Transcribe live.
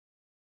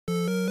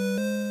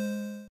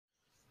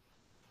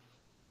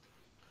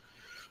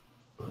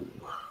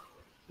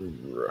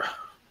Look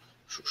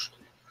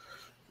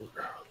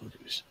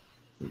at this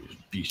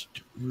beast.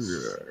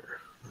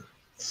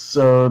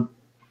 So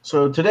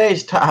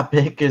today's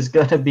topic is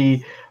going to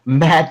be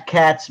Mad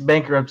Katz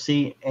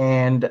bankruptcy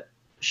and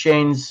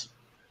Shane's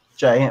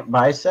giant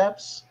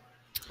biceps,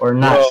 or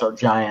not so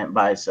giant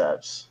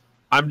biceps.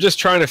 I'm just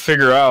trying to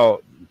figure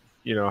out,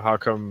 how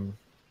come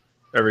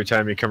every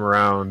time you come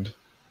around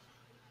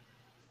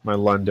my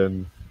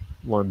London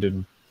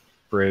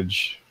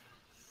Bridge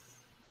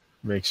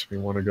makes me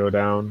want to go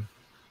down.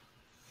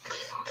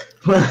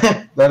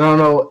 I don't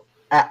know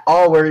at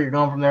all where you're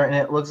going from there, and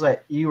it looks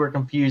like you were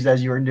confused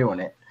as you were doing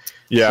it.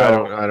 Yeah,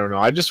 So, I don't know.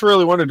 I just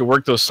really wanted to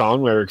work those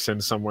song lyrics in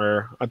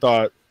somewhere. I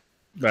thought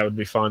that would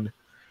be fun.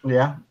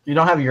 Yeah, you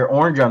don't have your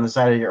orange on the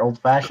side of your old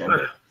fashioned.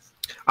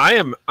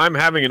 I'm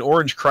having an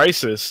orange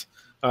crisis.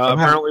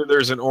 Apparently,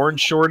 there's an orange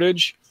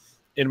shortage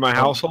in my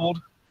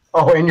household.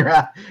 Oh, in your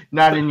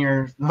not in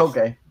your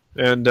okay.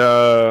 And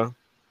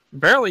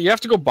apparently, you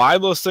have to go buy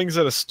those things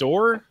at a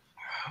store.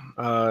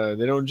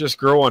 They don't just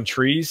grow on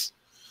trees.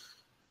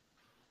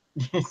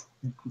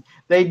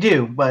 They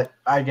do, but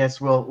I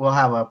guess we'll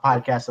have a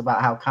podcast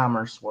about how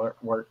commerce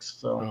works.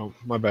 So, oh,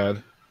 my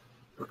bad.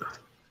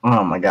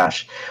 Oh my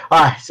gosh!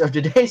 All right, so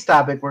today's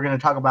topic we're going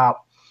to talk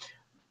about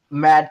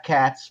Mad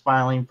Katz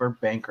filing for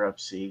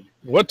bankruptcy.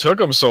 What took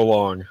them so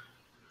long?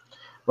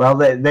 Well,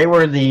 they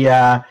were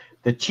the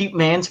cheap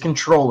man's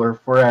controller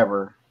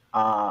forever.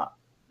 I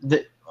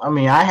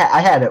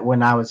had it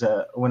when I was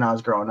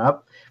growing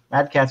up.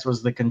 Mad Katz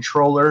was the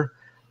controller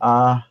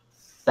that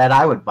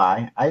I would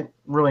buy. I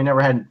really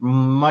never had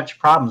much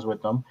problems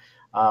with them,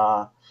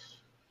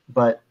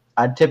 but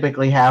I'd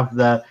typically have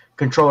the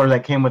controller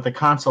that came with the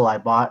console I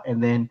bought,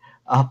 and then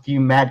a few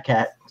Mad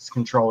Katz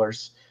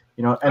controllers.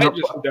 And I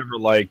just never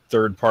liked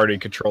third-party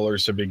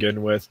controllers to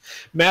begin with.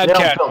 Mad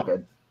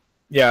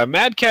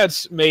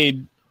Katz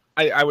made,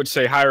 I would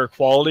say, higher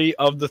quality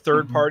of the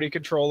third-party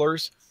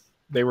controllers.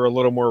 They were a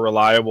little more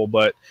reliable,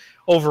 but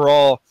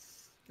overall,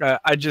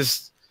 I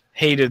just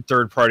hated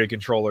third-party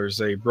controllers.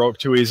 They broke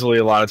too easily.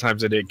 A lot of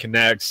times they didn't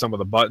connect. Some of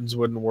the buttons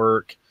wouldn't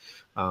work.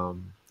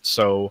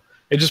 So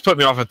it just put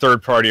me off a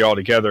third-party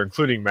altogether,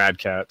 including Mad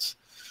Katz.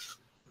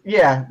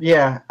 Yeah.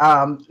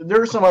 There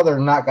were some other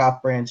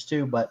knockoff brands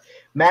too, but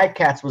Mad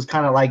Katz was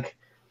kind of like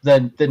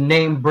the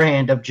name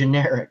brand of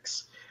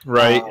generics.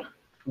 Right.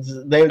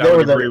 They I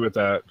would were agree with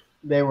that.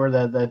 They were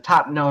the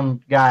top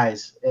known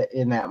guys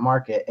in that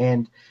market,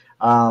 and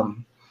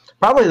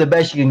probably the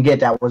best you can get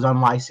that was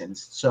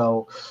unlicensed.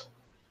 So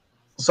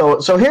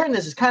hearing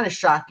this is kind of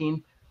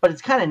shocking, but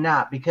it's kind of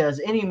not, because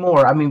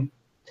anymore, I mean,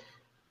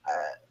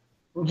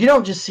 you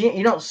don't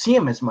see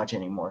them as much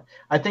anymore.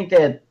 I think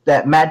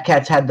that Mad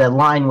Katz had the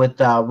line with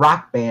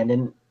Rock Band,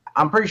 and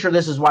I'm pretty sure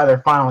this is why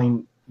they're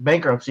filing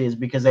bankruptcy, is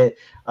because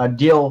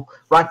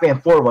Rock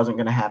Band 4 wasn't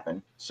going to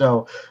happen.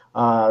 So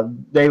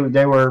they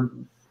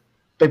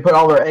put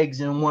all their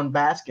eggs in one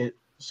basket,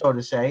 so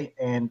to say,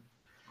 and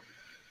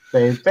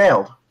they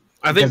failed.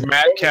 I think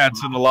Mad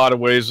Katz in a lot of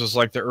ways was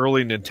like the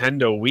early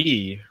Nintendo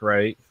Wii,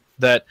 right?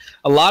 That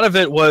a lot of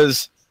it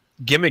was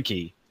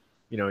gimmicky.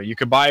 You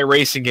could buy a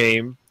racing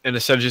game, and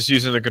instead of just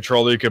using the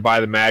controller, you could buy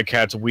the Mad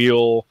Katz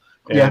wheel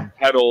and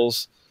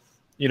pedals,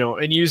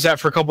 and use that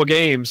for a couple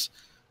games.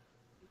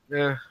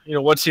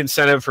 What's the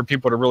incentive for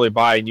people to really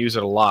buy and use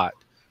it a lot?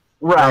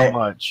 Right. Not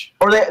much.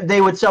 Or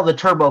they would sell the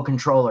turbo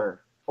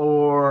controller,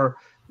 or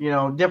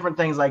different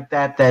things like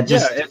that.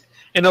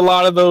 And a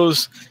lot of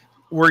those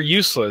were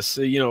useless.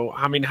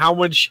 How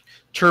much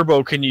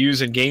turbo can you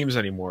use in games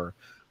anymore?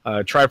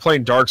 Try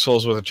playing Dark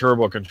Souls with a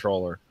turbo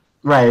controller.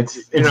 Right,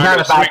 it's not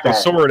about swing that. The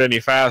sword any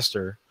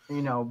faster.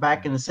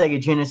 Back in the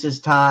Sega Genesis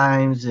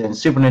times and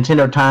Super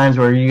Nintendo times,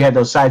 where you had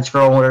those side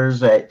scrollers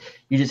that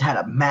you just had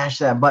to mash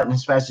that button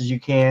as fast as you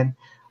can.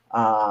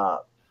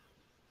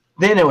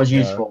 Then it was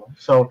useful.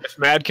 So if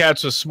Mad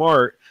Katz was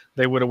smart,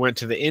 they would have went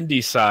to the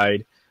indie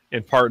side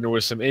and partnered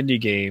with some indie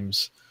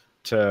games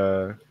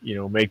to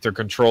make their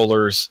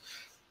controllers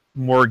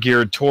more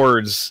geared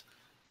towards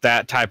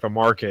that type of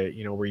market.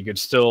 Where you could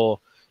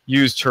still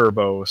use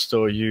turbo,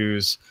 still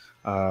use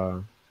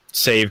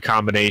save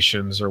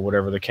combinations or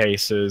whatever the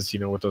case is,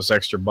 with those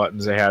extra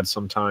buttons they had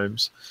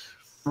sometimes.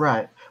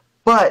 Right.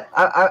 But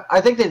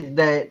I think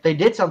that they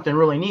did something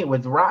really neat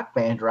with Rock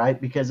Band, right?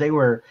 Because they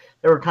were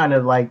kind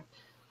of like,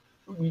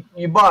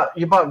 you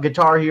bought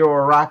Guitar Hero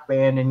or Rock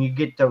Band, and you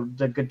get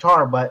the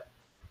guitar, but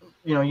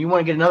you want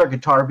to get another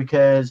guitar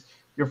because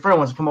your friend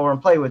wants to come over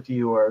and play with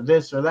you, or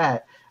this or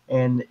that.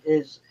 And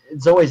it's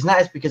always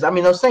nice because,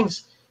 those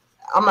things,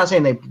 I'm not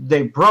saying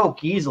they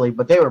broke easily,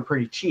 but they were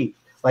pretty cheap,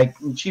 like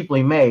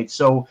cheaply made.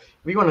 So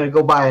if you wanted to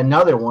go buy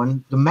another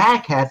one, the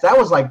Mad Katz, that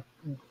was like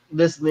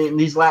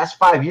these last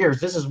 5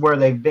 years, this is where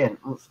they've been,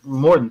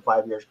 more than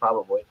 5 years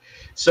probably.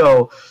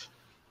 So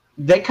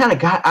they kind of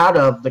got out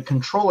of the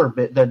controller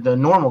the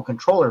normal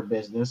controller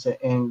business,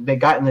 and they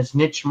got in this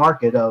niche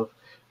market of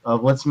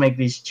let's make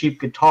these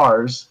cheap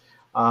guitars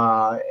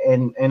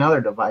and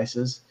other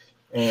devices.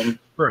 And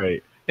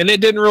right. And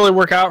it didn't really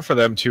work out for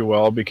them too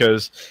well,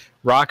 because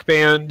Rock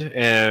Band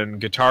and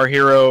Guitar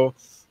Hero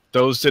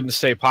those didn't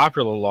stay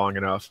popular long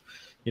enough.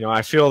 You know,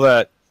 I feel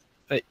that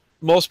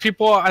most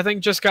people, I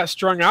think, just got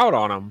strung out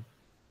on them.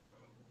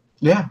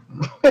 Yeah.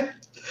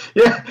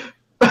 Yeah.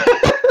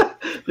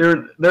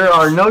 There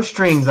are no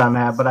strings on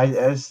that, but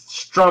I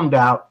strummed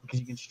out because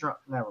you can strum.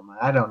 Never mind.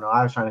 I don't know.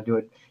 I was trying to do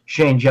a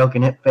Shane joke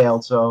and it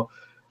failed, so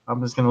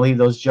I'm just going to leave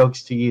those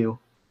jokes to you.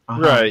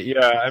 Right.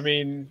 Yeah. I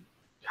mean,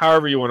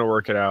 however you want to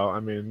work it out. I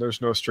mean,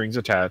 there's no strings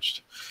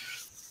attached.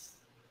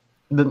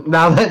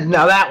 Now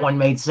that one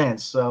made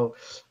sense. So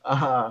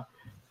that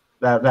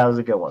was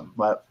a good one.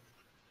 But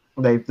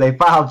they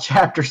filed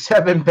Chapter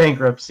 7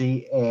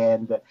 bankruptcy,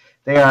 and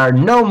they are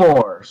no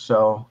more.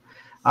 So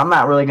I'm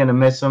not really going to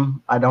miss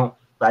them. I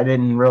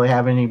didn't really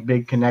have any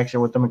big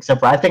connection with them, except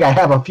for I think I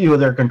have a few of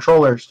their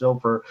controllers still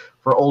for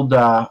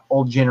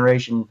old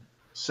generation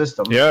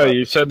systems. Yeah,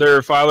 you said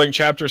they're filing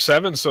Chapter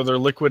 7, so they're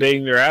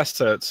liquidating their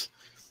assets.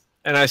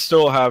 And I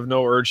still have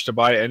no urge to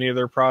buy any of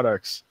their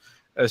products,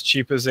 as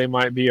cheap as they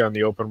might be on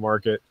the open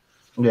market.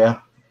 Yeah.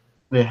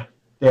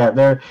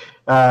 They're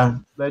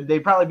they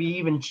probably be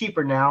even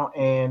cheaper now,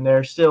 and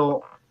they're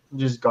still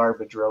just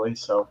garbage, really.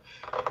 So,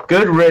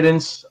 good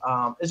riddance.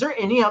 Is there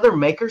any other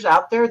makers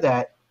out there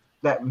that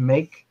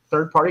make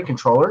third-party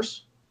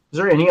controllers? Is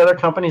there any other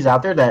companies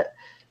out there that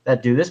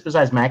do this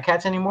besides Mad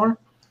Katz anymore?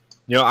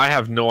 You know, I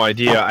have no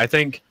idea. I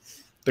think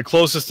the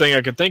closest thing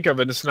I could think of,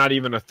 and it's not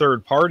even a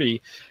third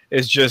party,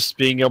 is just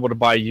being able to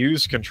buy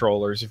used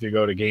controllers if you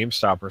go to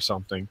GameStop or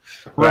something.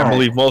 Right. I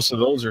believe most of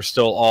those are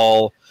still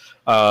all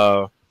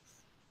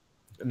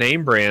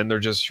name brand. They're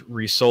just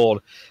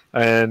resold.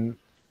 And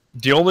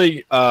the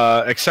only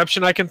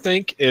exception I can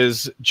think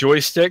is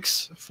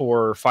joysticks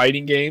for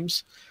fighting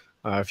games.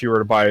 If you were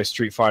to buy a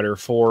Street Fighter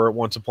 4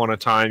 once upon a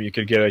time, you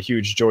could get a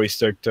huge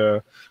joystick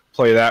to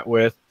play that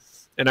with.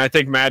 And I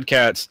think Mad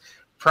Katz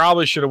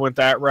probably should have went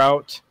that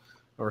route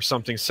or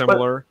something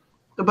similar.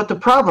 But the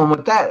problem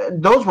with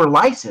that, those were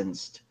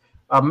licensed.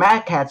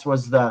 Mad Katz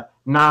was the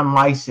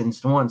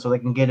non-licensed one, so they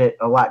can get it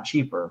a lot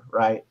cheaper,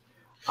 right?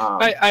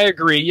 I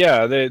agree.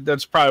 Yeah,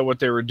 that's probably what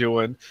they were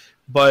doing.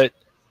 But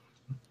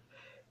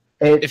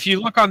if you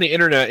look on the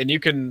internet and you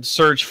can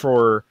search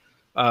for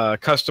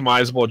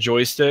customizable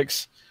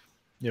joysticks,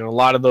 you know, a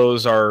lot of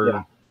those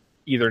are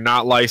either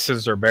not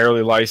licensed or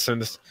barely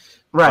licensed.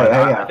 Right.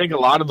 I think a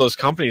lot of those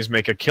companies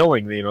make a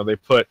killing. You know, they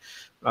put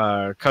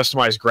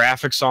customized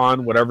graphics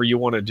on whatever you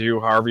want to do,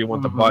 however you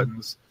want the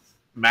buttons.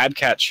 Mad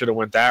Katz should have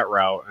went that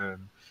route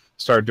and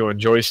started doing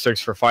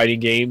joysticks for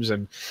fighting games,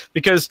 and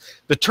because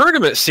the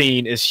tournament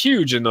scene is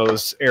huge in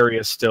those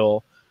areas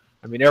still.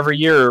 I mean, every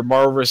year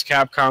Marvel vs.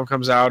 Capcom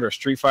comes out or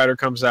Street Fighter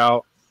comes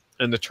out,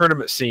 and the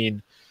tournament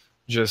scene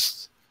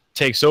just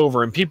takes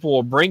over, and people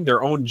will bring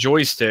their own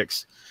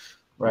joysticks,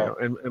 right,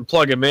 you know, and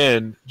plug them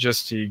in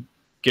just to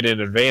get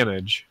an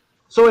advantage.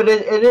 So it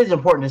is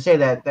important to say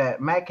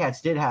that Mad Katz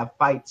did have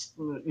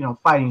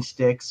fighting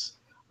sticks,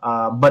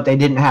 but they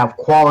didn't have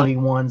quality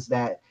ones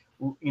that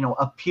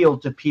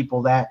appealed to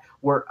people that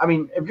were. I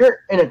mean, if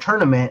you're in a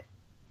tournament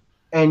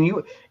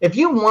and if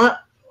you want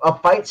a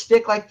fight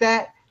stick like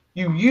that,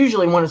 you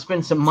usually want to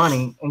spend some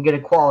money and get a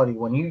quality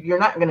one. You're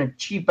not going to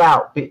cheap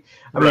out.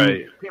 I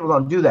mean, people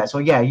don't do that. So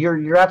yeah,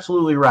 you're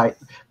absolutely right.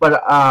 But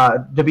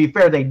to be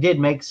fair, they did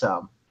make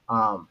some.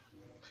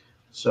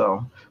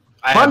 So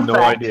I have no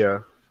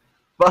idea.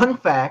 Fun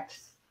fact: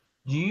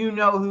 do you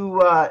know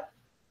who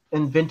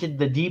invented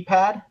the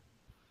D-pad?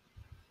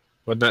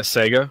 Wasn't that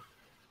Sega?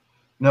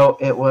 No,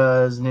 it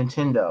was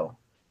Nintendo.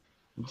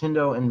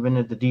 Nintendo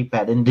invented the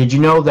D-pad. And did you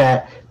know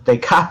that they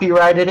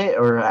copyrighted it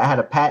or had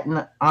a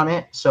patent on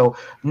it? So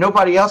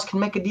nobody else can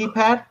make a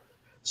D-pad?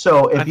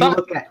 So if you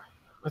look at...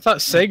 I thought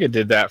Sega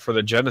did that for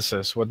the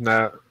Genesis, wasn't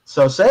that?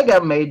 So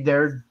Sega made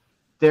their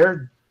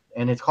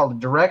and it's called a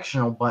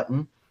directional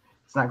button.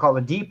 It's not called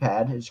a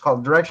D-pad. It's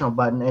called a directional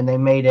button, and they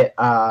made it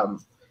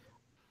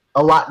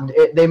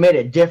they made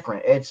it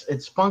different.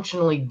 It's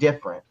functionally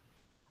different.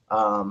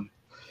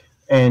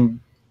 And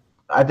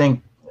I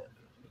think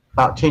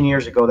about 10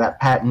 years ago that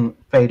patent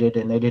faded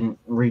and they didn't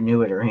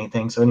renew it or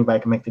anything, so anybody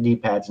can make the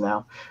D-pads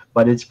now.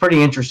 But it's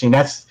pretty interesting.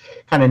 That's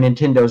kind of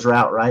Nintendo's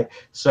route, right?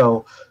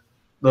 So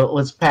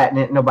let's patent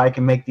it. Nobody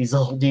can make these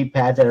little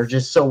D-pads that are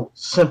just so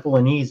simple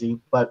and easy.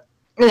 But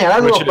yeah,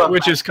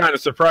 which is kind of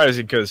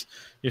surprising because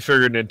you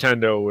figured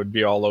Nintendo would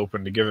be all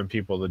open to giving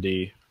people the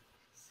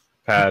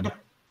D-pad.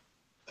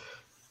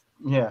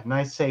 Yeah,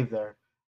 nice save there.